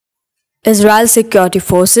Israel security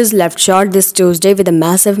forces left short this Tuesday with a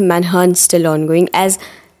massive manhunt still ongoing as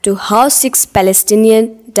to how 6 Palestinian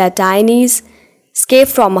detainees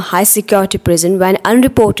escaped from a high security prison when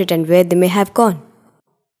unreported and where they may have gone.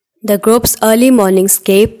 The group's early morning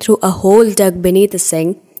escape through a hole dug beneath a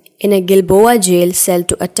sink in a Gilboa jail cell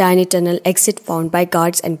to a tiny tunnel exit found by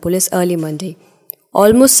guards and police early Monday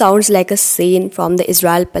almost sounds like a scene from the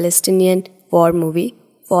Israel-Palestinian war movie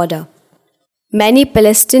Fauda. Many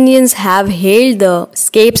Palestinians have hailed the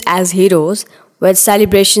escapes as heroes, with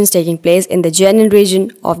celebrations taking place in the Jenin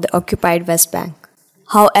region of the occupied West Bank.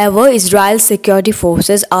 However, Israel's security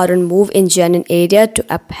forces are on move in Jenin area to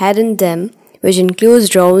apprehend them, which includes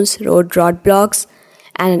drones, road roadblocks,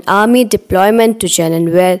 and an army deployment to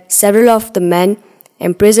Jenin, where several of the men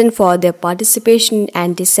imprisoned for their participation in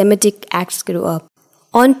anti-Semitic acts grew up.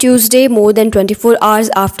 On Tuesday, more than 24 hours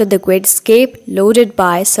after the Great Escape, loaded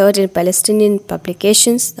by certain Palestinian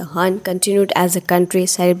publications, the hunt continued as the country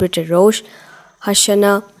celebrated Rosh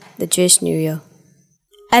Hashanah, the Jewish New Year.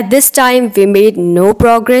 At this time, we made no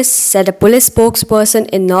progress, said a police spokesperson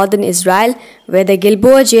in northern Israel, where the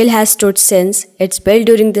Gilboa jail has stood since its built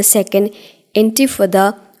during the Second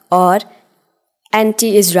Intifada or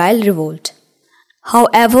anti-Israel revolt.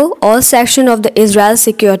 However, all sections of the Israel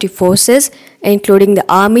security forces, including the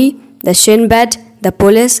army, the Shin Bet, the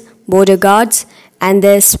police, border guards, and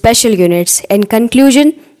their special units. In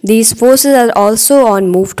conclusion, these forces are also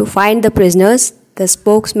on move to find the prisoners, the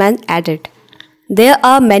spokesman added. There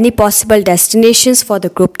are many possible destinations for the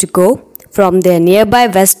group to go, from their nearby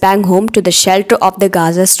West Bank home to the shelter of the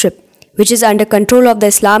Gaza Strip, which is under control of the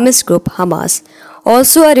Islamist group Hamas,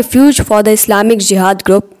 also a refuge for the Islamic Jihad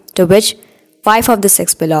group to which 5 of the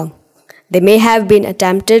 6 belong. They may have been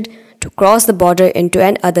attempted to cross the border into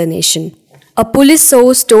another nation. A police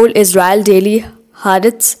source told Israel Daily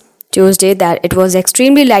Haaretz Tuesday that it was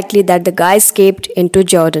extremely likely that the guy escaped into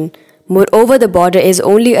Jordan. Moreover, the border is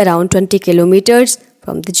only around 20 kilometers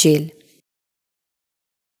from the jail.